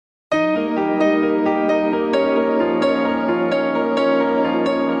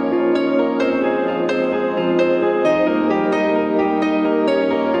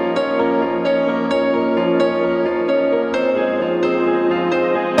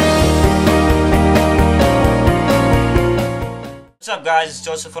up, guys? It's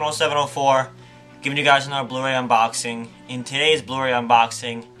Joseph10704 giving you guys another Blu-ray unboxing. In today's Blu-ray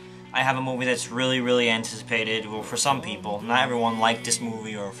unboxing, I have a movie that's really anticipated. Well, for some people, not everyone liked this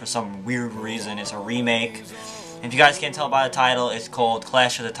movie, or for some weird reason, it's a remake. And if you guys can't tell by the title, it's called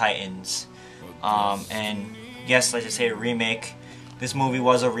Clash of the Titans. And yes, like I say, a remake. This movie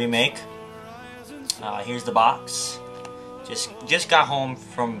was a remake. Here's the box. Just got home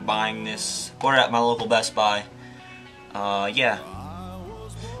from buying this. Bought it at my local Best Buy. Yeah.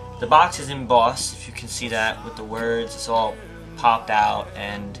 The box is embossed, if you can see that, with the words. It's all popped out,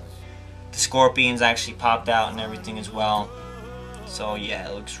 and the scorpions actually popped out and everything as well. So yeah,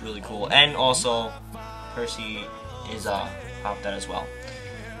 it looks really cool. And also, Percy is popped out as well.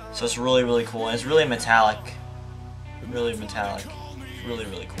 So it's really cool. And it's really metallic. Really metallic.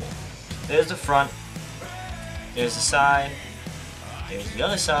 Really cool. There's the front. There's the side. There's the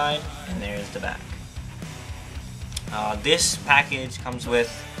other side. And there's the back. This package comes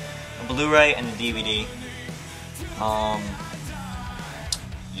with a Blu-ray and a DVD.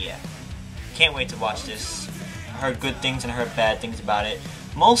 Yeah. Can't wait to watch this. I heard good things and I heard bad things about it.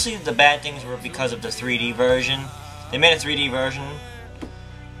 Mostly the bad things were because of the 3D version. They made a 3D version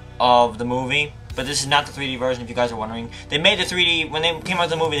of the movie, but this is not the 3D version if you guys are wondering. They made the 3D, when they came out with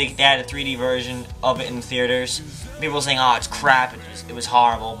the movie, they had a 3D version of it in the theaters. People were saying, oh, it's crap, it was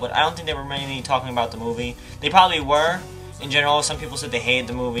horrible, but I don't think they were mainly talking about the movie. They probably were. In general, some people said they hated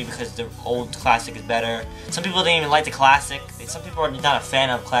the movie because the old classic is better. Some people didn't even like the classic. Some people are not a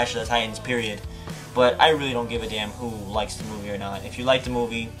fan of Clash of the Titans, period. But I really don't give a damn who likes the movie or not. If you like the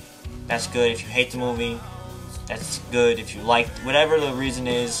movie, that's good. If you hate the movie, that's good. If you like, whatever the reason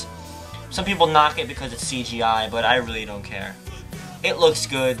is. Some people knock it because it's CGI, but I really don't care. It looks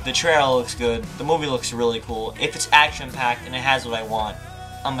good. The trailer looks good. The movie looks really cool. If it's action-packed and it has what I want,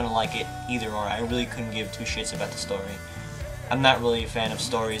 I'm gonna like it either or. I really couldn't give two shits about the story. I'm not really a fan of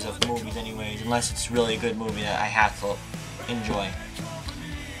stories of movies anyways, unless it's really a good movie that I have to enjoy.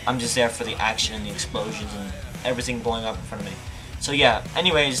 I'm just there for the action and the explosions and everything blowing up in front of me. So yeah,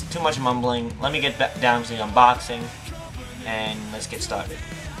 anyways, too much mumbling. Let me get back down to the unboxing, and let's get started.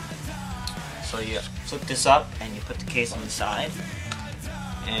 So you flip this up, and you put the case on the side.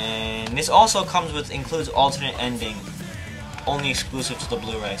 And this also includes alternate ending, only exclusive to the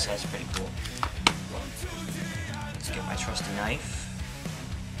Blu-ray, so that's pretty cool. Get my trusty knife.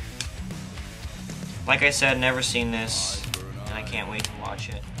 Like I said, never seen this, and I can't wait to watch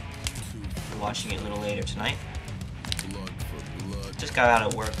it. I'm watching it a little later tonight. Just got out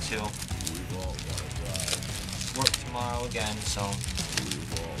of work too. Work tomorrow again, so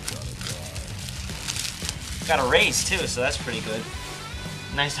got a raise too, so that's pretty good.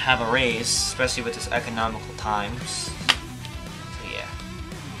 Nice to have a raise, especially with this economical times. So yeah,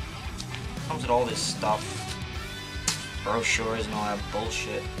 comes with all this stuff. Brochures and all that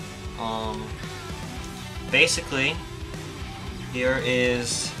bullshit. Basically, here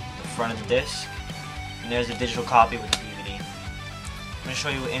is the front of the disc, and there's a digital copy with the DVD. I'm going to show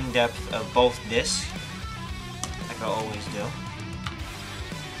you in-depth of both discs, like I always do.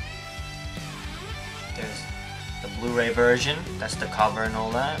 There's the Blu-ray version, that's the cover and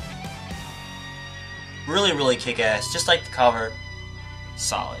all that. Really kick-ass, just like the cover,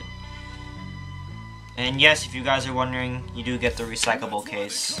 solid. And yes, if you guys are wondering, you do get the recyclable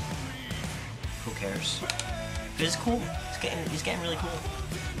case. Who cares? But it's cool. It's getting really cool.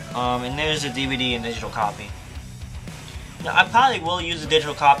 And there's a DVD and digital copy. Now, I probably will use a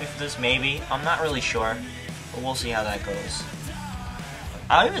digital copy for this, maybe. I'm not really sure, but we'll see how that goes.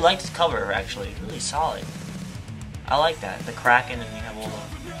 I really like this cover, actually. It's really solid. I like that. The Kraken, and you have all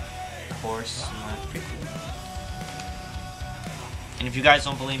the horse and that. Pretty cool. And if you guys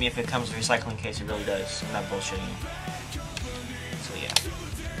don't believe me, if it comes with a recycling case, it really does. I'm not bullshitting you. So yeah.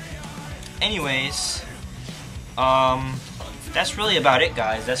 Anyways, that's really about it,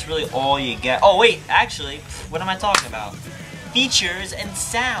 guys. That's really all you get. Oh wait, actually, what am I talking about? Features and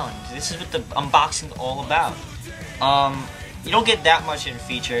sound. This is what the unboxing is all about. You don't get that much in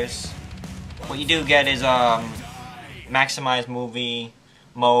features. What you do get is maximize movie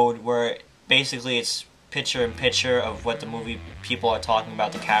mode, where basically it's picture-in-picture of what the movie people are talking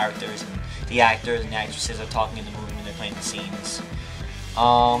about, the characters and the actors and the actresses are talking in the movie when they're playing the scenes.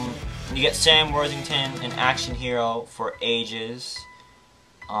 You get Sam Worthington, an action hero for ages,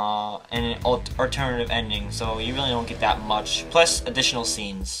 and an alternative ending, so you really don't get that much, plus additional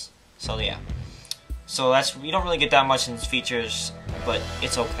scenes. So yeah. So you don't really get that much in features, but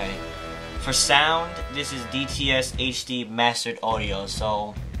it's okay. For sound, this is DTS HD mastered audio,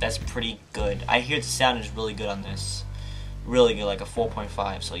 so that's pretty good. I hear the sound is really good on this. Really good, like a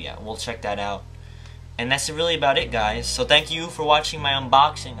 4.5, so yeah, we'll check that out. And that's really about it, guys. So thank you for watching my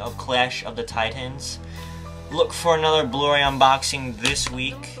unboxing of Clash of the Titans. Look for another Blu-ray unboxing this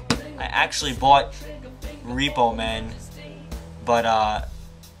week. I actually bought Repo Man, but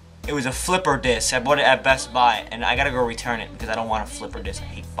it was a flipper disc. I bought it at Best Buy, and I gotta go return it because I don't want a flipper disc. I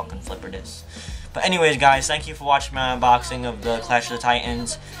hate fucking flipper discs. But anyways, guys, thank you for watching my unboxing of the Clash of the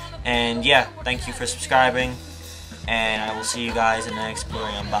Titans. And yeah, thank you for subscribing. And I will see you guys in the next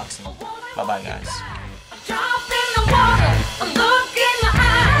Blu-ray unboxing. Bye-bye, guys.